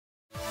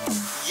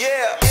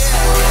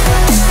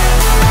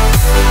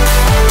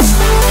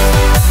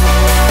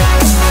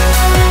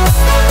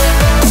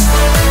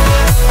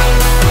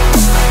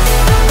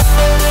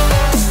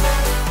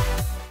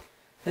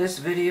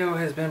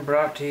been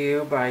brought to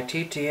you by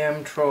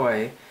TTM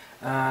Troy.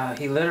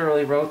 He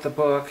literally wrote the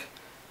book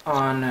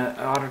on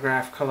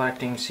autograph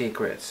collecting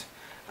secrets.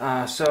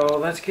 So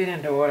let's get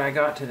into what I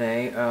got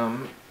today.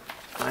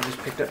 I just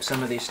picked up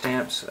some of these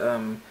stamps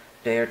a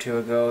day or two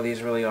ago.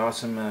 These really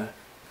awesome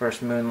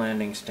first moon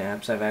landing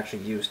stamps. I've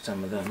actually used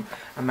some of them.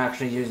 I'm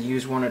actually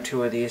use one or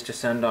two of these to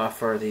send off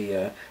for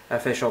the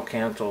official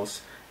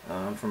cancels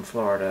from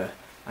Florida.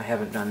 I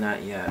haven't done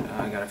that yet.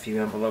 I got a few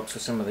envelopes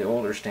with some of the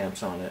older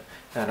stamps on it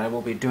that I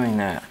will be doing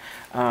that.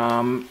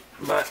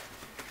 But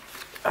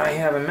I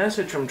have a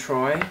message from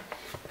Troy,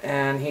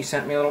 and he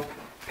sent me a little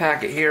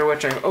packet here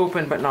which I've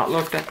opened but not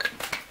looked at.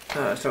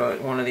 So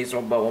one of these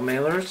little bubble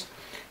mailers.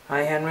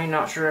 Hi Henry,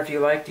 not sure if you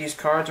like these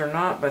cards or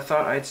not, but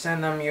thought I'd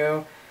send them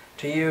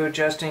to you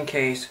just in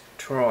case,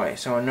 Troy.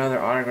 So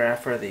another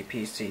autograph for the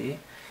PC.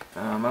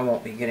 I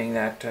won't be getting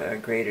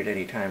that graded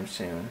anytime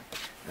soon.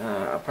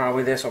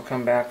 Probably this will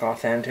come back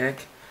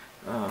authentic,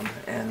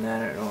 and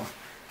then it'll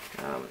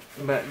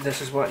but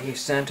this is what he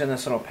sent in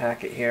this little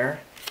packet here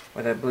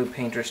with a blue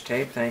painter's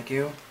tape. Thank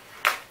you.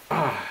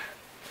 I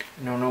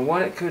don't know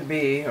what it could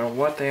be or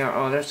what they are.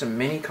 Oh, there's some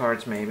mini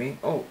cards maybe.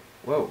 Oh,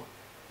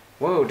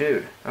 whoa,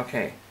 dude.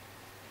 Okay,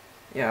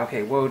 yeah,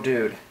 okay, whoa,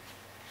 dude.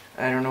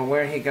 I don't know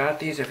where he got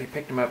these, if he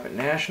picked them up at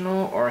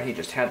National or he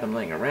just had them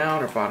laying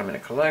around or bought them in a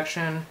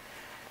collection.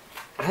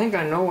 I think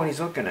I know what he's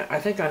looking at. I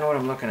think I know what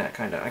I'm looking at,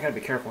 kind of. I gotta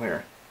be careful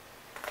here.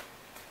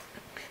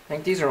 I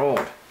think these are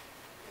old.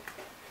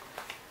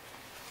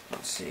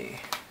 Let's see.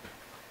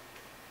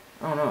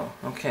 Oh no,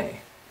 okay.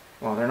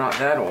 Well, they're not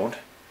that old.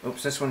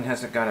 Oops, this one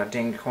has got a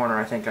dinged corner.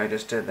 I think I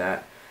just did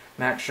that.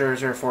 Max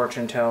Scherzer,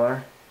 Fortune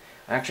Teller.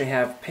 I actually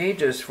have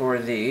pages for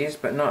these,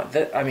 but not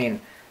that. I mean,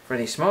 for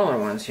these smaller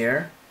ones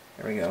here.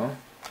 There we go.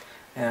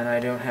 And I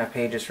don't have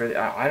pages for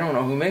I don't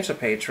know who makes a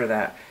page for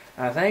that.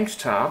 Thanks,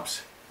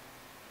 Topps.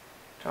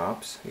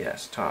 Topps?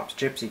 Yes, Topps.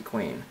 Gypsy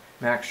Queen.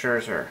 Max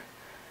Scherzer.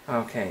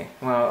 Okay,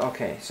 well,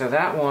 okay. So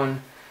that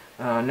one,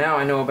 now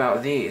I know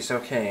about these.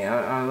 Okay,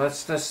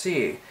 let's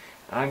see.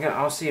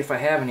 I'll see if I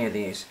have any of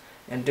these.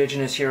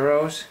 Indigenous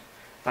Heroes.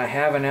 I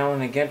have an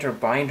Allen & Ginter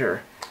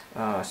binder.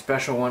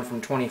 Special one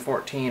from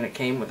 2014. It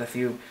came with a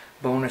few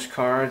bonus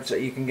cards.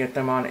 You can get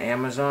them on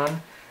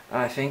Amazon.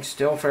 I think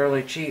still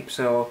fairly cheap.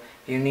 So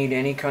if you need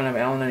any kind of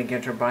Allen &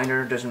 Ginter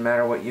binder, doesn't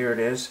matter what year it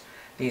is.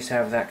 These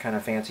have that kind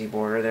of fancy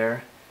border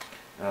there.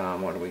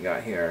 What do we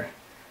got here?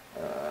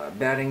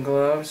 Batting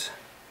gloves.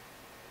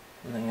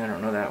 I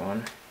don't know that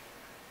one.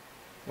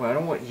 Well, I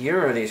don't know what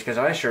year are these, because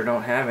I sure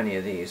don't have any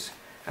of these.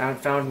 I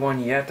haven't found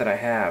one yet that I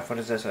have. What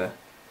is this, a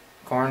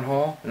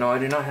cornhole? No, I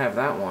do not have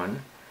that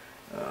one.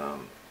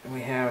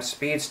 We have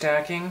speed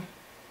stacking.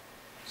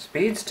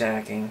 Speed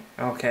stacking?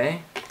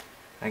 Okay.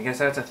 I guess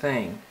that's a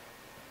thing.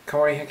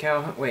 Corey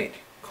Calhoun. Wait.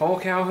 Cole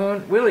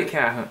Calhoun? Willie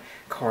Calhoun.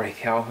 Corey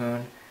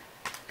Calhoun.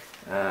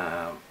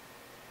 Eric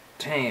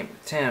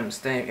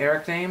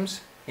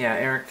Thames? Yeah,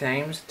 Eric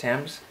Thames.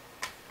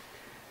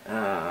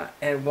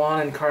 Ed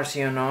Juan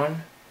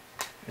Encarnacion.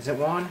 Is it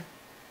Juan?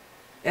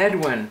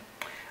 Edwin.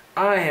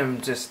 I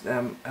am just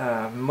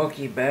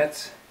Mookie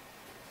Betts.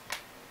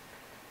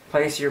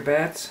 Place your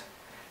bets.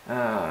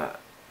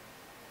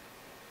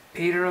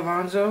 Peter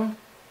Alonso.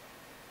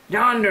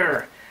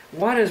 Yonder.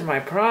 What is my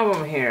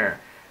problem here?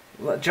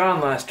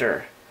 John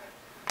Lester.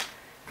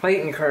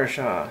 Clayton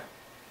Kershaw.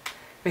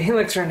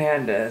 Felix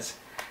Hernandez.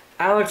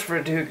 Alex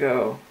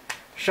Verdugo,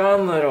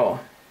 Sean Little,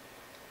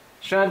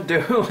 Sean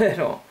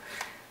Doolittle,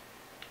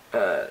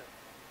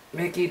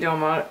 Nicky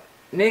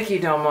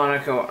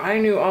Delmonico. I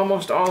knew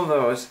almost all of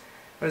those.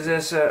 Was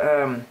this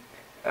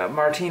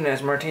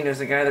Martinez? Martinez,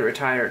 the guy that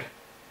retired.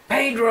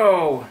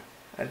 Pedro.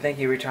 I think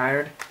he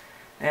retired.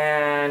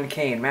 And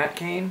Kane, Matt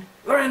Kane,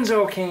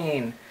 Lorenzo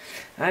Kane.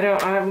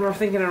 I'm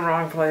thinking of the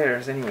wrong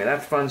players. Anyway,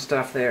 that's fun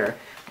stuff there.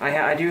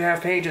 I do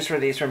have pages for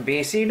these from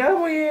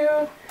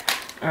BCW.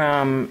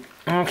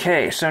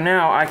 Okay, so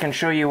now I can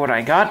show you what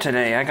I got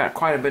today. I got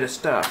quite a bit of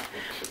stuff.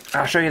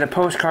 I'll show you the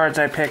postcards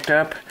I picked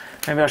up.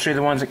 Maybe I'll show you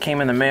the ones that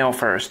came in the mail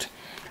first.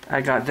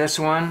 I got this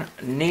one,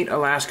 neat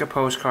Alaska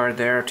postcard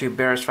there, two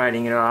bears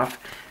fighting it off.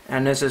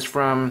 And this is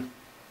from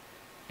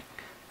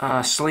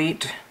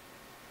Sleet.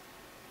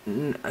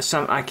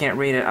 I can't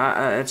read it.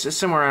 It's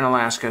somewhere in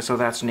Alaska, so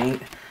that's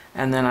neat.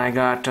 And then I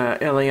got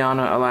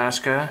Ileana,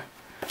 Alaska.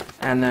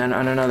 And then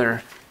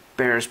another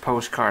Bears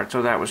postcard,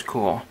 so that was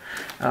cool.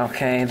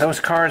 Okay, those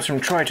cards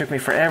from Troy took me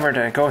forever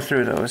to go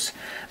through those,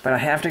 but I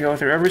have to go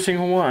through every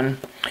single one.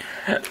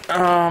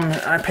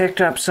 I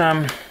picked up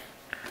some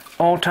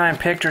old-time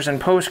pictures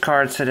and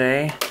postcards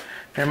today.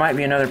 There might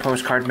be another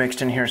postcard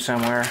mixed in here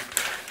somewhere.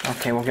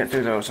 Okay, we'll get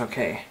through those.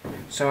 Okay,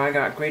 so I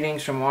got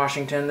Greetings from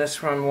Washington. This is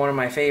from one of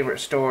my favorite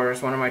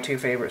stores, one of my two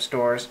favorite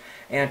stores,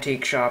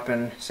 Antique Shop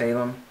in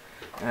Salem,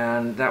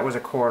 and that was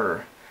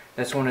 $1.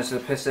 This one is the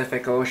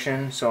Pacific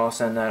Ocean, so I'll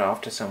send that off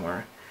to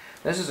somewhere.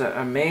 This is an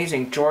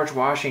amazing George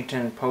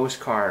Washington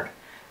postcard.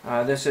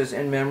 This is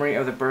in memory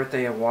of the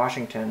birthday of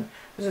Washington.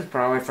 This is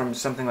probably from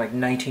something like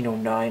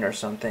 1909 or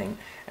something.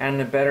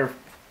 And the better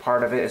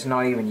part of it is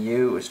not even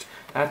used.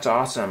 That's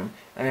awesome.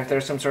 And if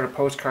there's some sort of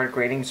postcard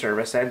grading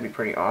service, that'd be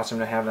pretty awesome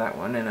to have that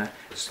one in a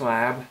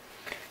slab.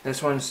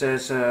 This one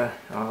says,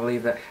 I'll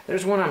leave that.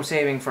 There's one I'm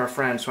saving for a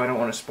friend, so I don't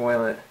want to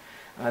spoil it.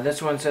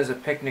 This one says a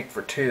picnic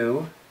for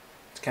two.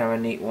 It's kind of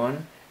a neat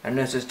one. And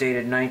this is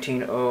dated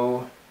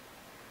 1918,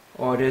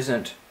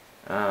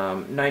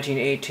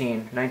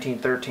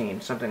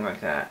 1913, something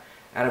like that.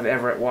 Out of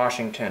Everett,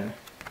 Washington.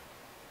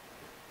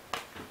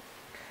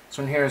 This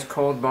one here is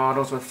cold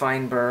bottles with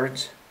fine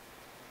birds.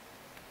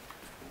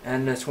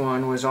 And this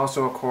one was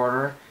also a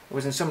quarter. It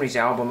was in somebody's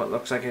album. It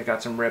looks like it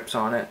got some rips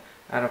on it.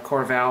 Out of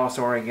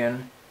Corvallis,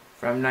 Oregon,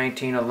 from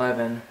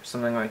 1911,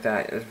 something like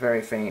that. It's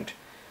very faint.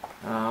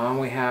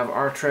 We have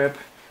our trip,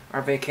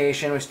 our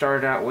vacation. We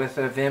started out with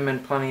a vim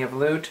and plenty of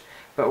loot,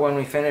 but when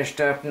we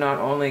finished up, not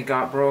only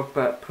got broke,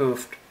 but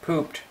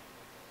pooped.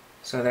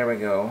 So there we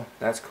go.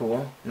 That's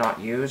cool. Not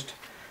used.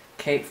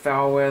 Cape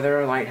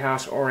Foulweather,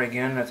 Lighthouse,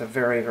 Oregon. That's a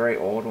very, very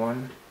old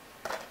one.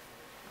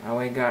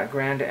 We got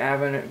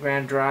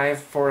Grand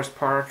Drive, Forest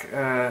Park.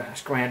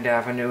 Grand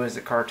Avenue is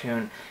the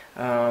cartoon.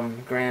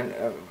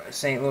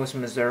 St. Louis,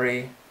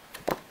 Missouri.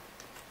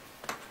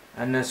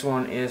 And this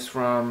one is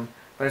from,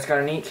 but it's got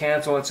a neat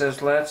cancel. It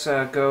says, "Let's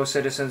go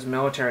Citizens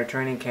Military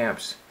Training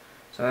Camps."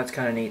 So that's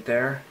kind of neat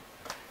there.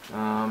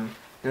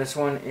 This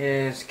one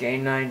is Gay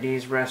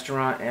 90s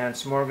Restaurant and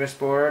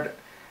Smorgasbord,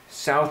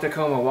 South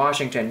Tacoma,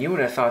 Washington. You would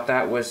have thought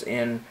that was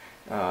in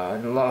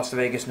Las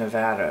Vegas,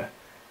 Nevada.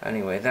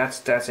 Anyway,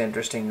 that's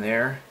interesting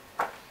there.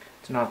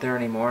 It's not there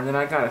anymore. And then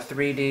I got a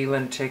 3D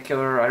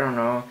lenticular, I don't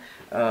know,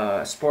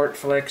 Sport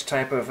Flicks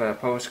type of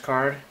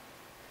postcard.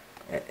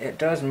 It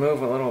does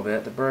move a little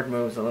bit. The bird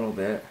moves a little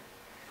bit.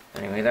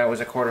 Anyway, that was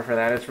a quarter for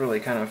that. It's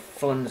really kind of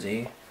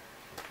flimsy.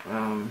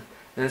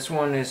 This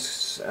one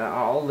is,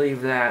 I'll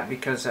leave that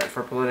because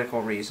for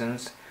political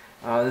reasons.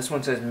 This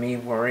one says "Me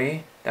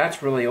Worry."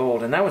 That's really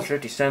old, and that was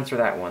 50 cents for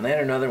that one. They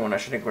had another one. I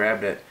should have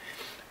grabbed it.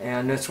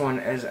 And this one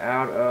is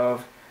out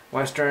of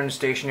Western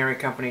Stationery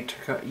Company,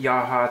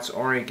 Yachats,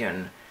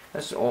 Oregon.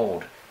 This is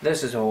old.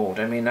 This is old.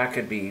 I mean, that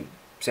could be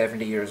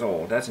 70 years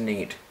old. That's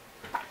neat.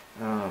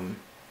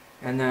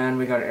 And then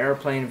we got an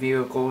airplane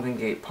view of Golden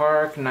Gate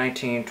Park,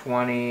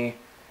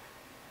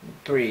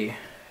 1923.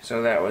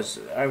 So that was,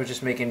 I was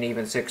just making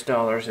even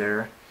 $6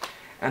 there.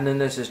 And then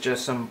this is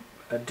just a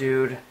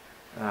dude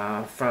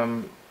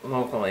from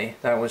locally.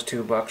 That was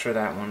 $2 for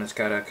that one. It's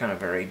got a kind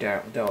of very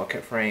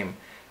delicate frame,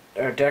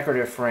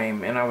 decorative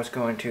frame. And I was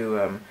going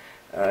to,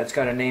 it's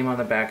got a name on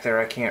the back there.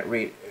 I can't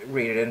read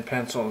it in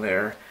pencil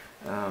there.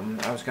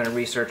 I was going to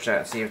research that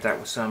and see if that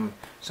was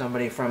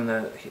somebody from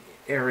the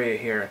area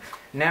here.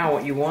 Now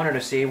what you wanted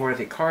to see were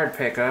the card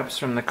pickups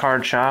from the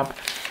card shop.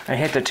 I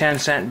hit the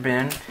 10-cent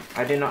bin.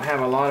 I did not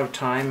have a lot of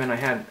time, and I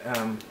had,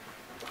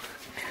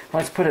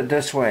 let's put it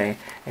this way.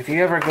 If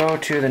you ever go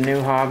to the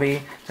New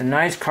Hobby, it's a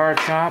nice card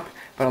shop,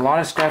 but a lot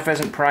of stuff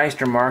isn't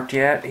priced or marked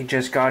yet. He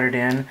just got it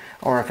in,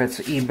 or if it's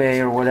eBay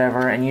or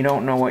whatever, and you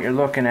don't know what you're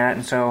looking at,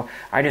 and so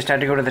I just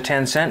had to go to the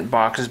 10-cent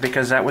boxes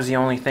because that was the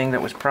only thing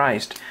that was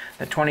priced.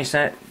 The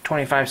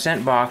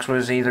 25-cent box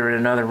was either in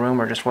another room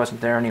or just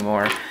wasn't there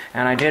anymore.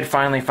 And I did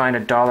finally find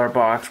a dollar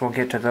box. We'll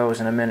get to those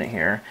in a minute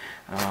here.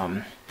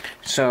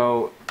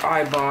 So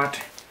I bought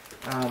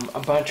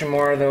a bunch of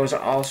more of those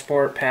All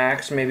Sport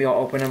packs. Maybe I'll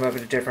open them up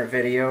in a different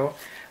video.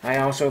 I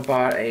also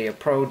bought a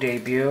Pro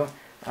Debut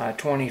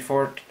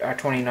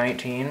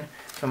 2019.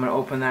 So I'm going to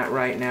open that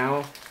right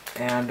now.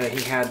 And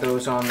he had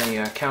those on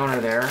the counter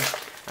there.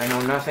 I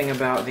know nothing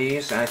about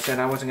these. I said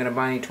I wasn't going to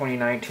buy any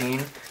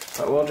 2019.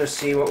 But we'll just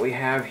see what we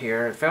have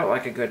here. It felt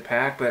like a good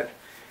pack, but it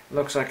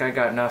looks like I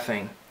got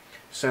nothing.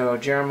 So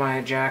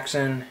Jeremiah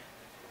Jackson,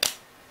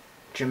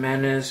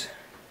 Jimenez,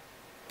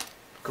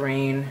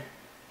 Green,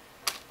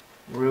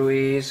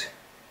 Ruiz,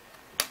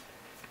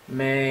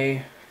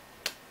 May,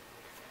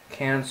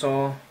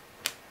 Cancel,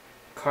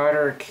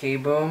 Carter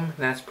Keyboom,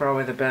 that's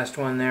probably the best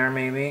one there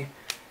maybe,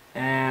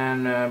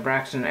 and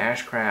Braxton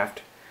Ashcraft.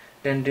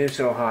 Didn't do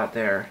so hot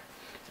there.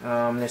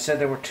 They said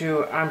there were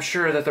two. I'm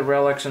sure that the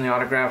relics and the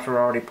autographs were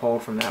already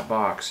pulled from that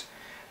box.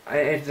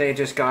 They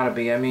just gotta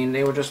be. I mean,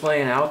 they were just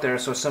laying out there,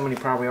 so somebody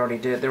probably already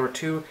did. There were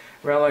 2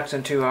 relics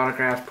and 2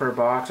 autographs per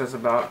box. That's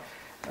about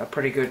a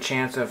pretty good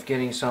chance of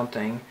getting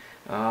something.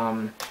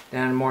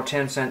 Then more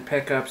 10-cent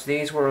pickups.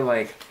 These were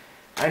like,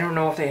 I don't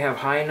know if they have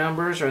high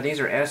numbers or these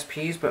are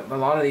SPs, but a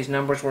lot of these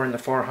numbers were in the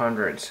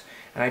 400s.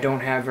 And I don't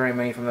have very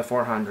many from the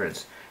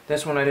 400s.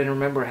 This one I didn't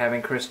remember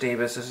having Chris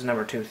Davis. This is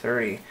number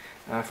 230.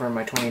 For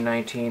my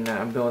 2019,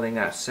 I'm building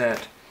that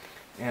set.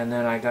 And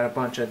then I got a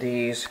bunch of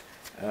these.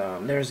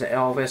 There's the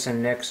Elvis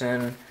and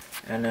Nixon,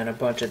 and then a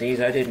bunch of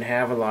these. I didn't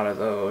have a lot of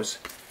those.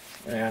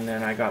 And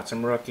then I got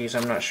some rookies.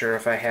 I'm not sure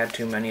if I had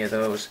too many of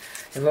those.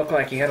 It looked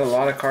like he had a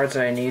lot of cards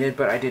that I needed,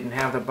 but I didn't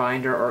have the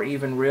binder or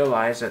even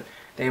realize that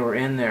they were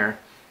in there.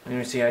 And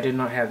you see, I did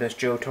not have this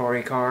Joe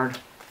Torre card.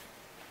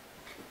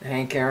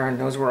 Hank Aaron,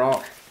 those were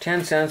all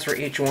 10 cents for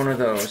each one of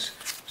those.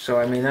 So,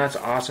 I mean, that's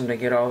awesome to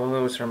get all of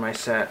those for my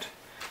set.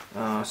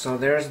 So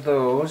there's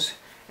those,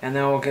 and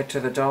then we'll get to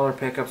the dollar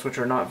pickups, which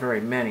are not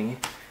very many.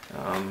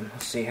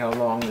 Let's see how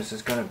long this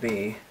is going to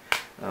be.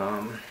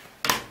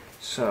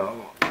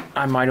 So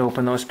I might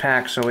open those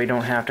packs so we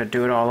don't have to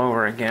do it all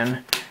over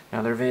again.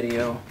 Another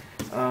video.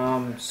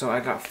 So I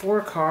got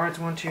 4 cards.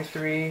 1, 2,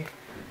 3.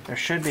 There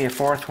should be a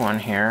 4th one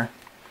here.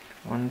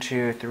 1,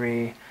 2,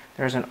 3.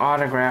 There's an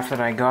autograph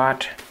that I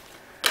got.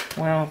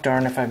 Well,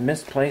 darn if I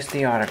misplaced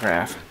the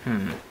autograph.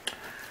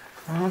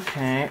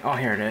 Okay. Oh,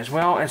 here it is.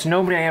 Well, it's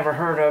nobody I ever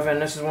heard of,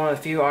 and this is one of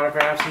the few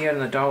autographs he had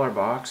in the dollar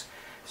box.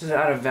 This is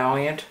out of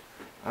Valiant.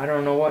 I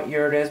don't know what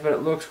year it is, but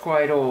it looks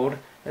quite old.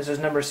 This is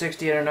number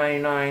 60 out of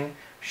 99.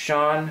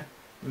 Sean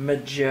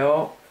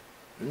Nagelli.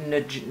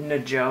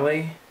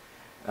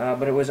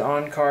 But it was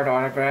on-card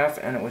autograph,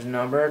 and it was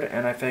numbered,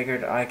 and I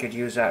figured I could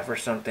use that for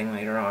something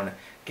later on.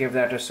 Give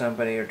that to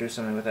somebody or do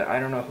something with it. I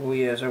don't know who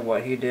he is or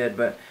what he did,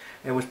 but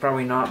it was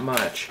probably not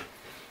much.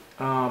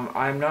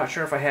 I'm not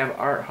sure if I have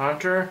Art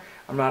Hunter.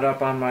 I'm not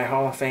up on my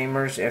Hall of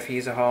Famers. If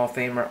he's a Hall of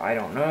Famer, I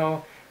don't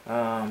know.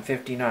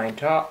 59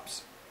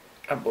 tops,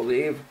 I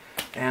believe.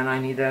 And I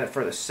need that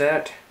for the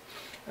set.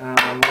 We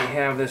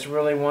have this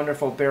really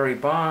wonderful Barry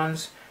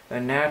Bonds. The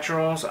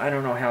Naturals, I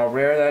don't know how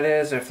rare that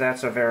is, if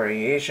that's a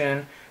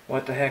variation,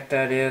 what the heck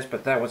that is,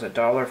 but that was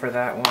 $1 for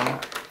that one.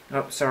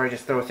 Oh, sorry,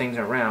 just throw things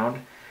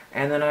around.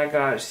 And then I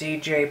got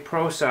CJ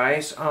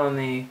Procise on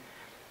the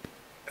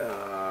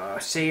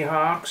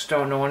Seahawks.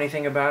 Don't know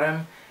anything about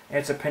him.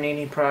 It's a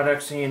Panini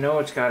product, so you know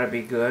it's got to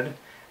be good.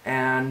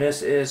 And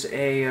this is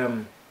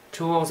a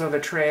Tools of the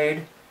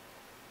Trade.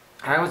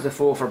 I was the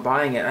fool for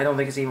buying it. I don't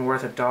think it's even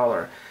worth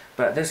 $1.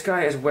 But this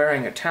guy is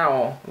wearing a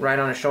towel right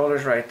on his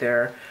shoulders right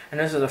there. And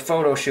this is a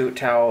photo shoot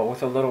towel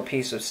with a little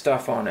piece of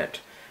stuff on it.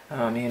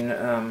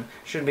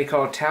 Should be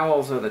called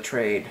Towels of the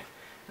Trade.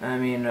 I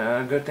mean,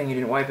 good thing he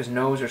didn't wipe his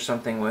nose or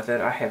something with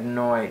it. I have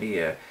no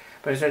idea.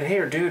 But I said,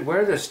 hey, dude,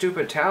 wear this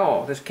stupid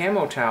towel, this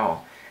camo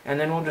towel, and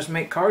then we'll just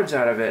make cards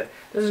out of it.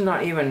 This is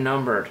not even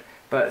numbered.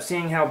 But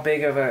seeing how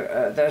big of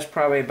a, that's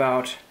probably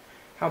about,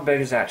 how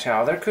big is that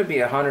towel? There could be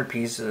 100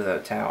 pieces of the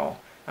towel.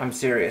 I'm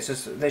serious.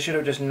 They should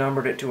have just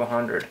numbered it to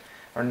 100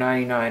 or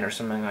 99 or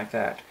something like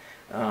that.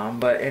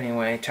 But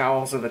anyway,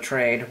 Towels of the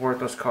Trade,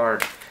 worthless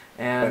card,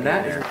 and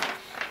that is,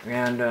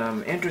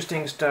 and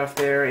interesting stuff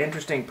there.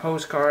 Interesting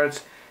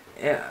postcards.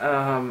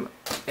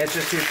 It's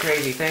just too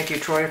crazy. Thank you,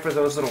 Troy, for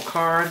those little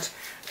cards.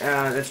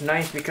 It's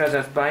nice because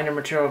that's binder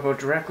material. Go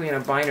directly in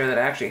a binder that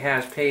actually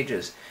has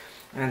pages.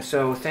 And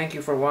so, thank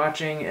you for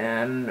watching,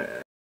 and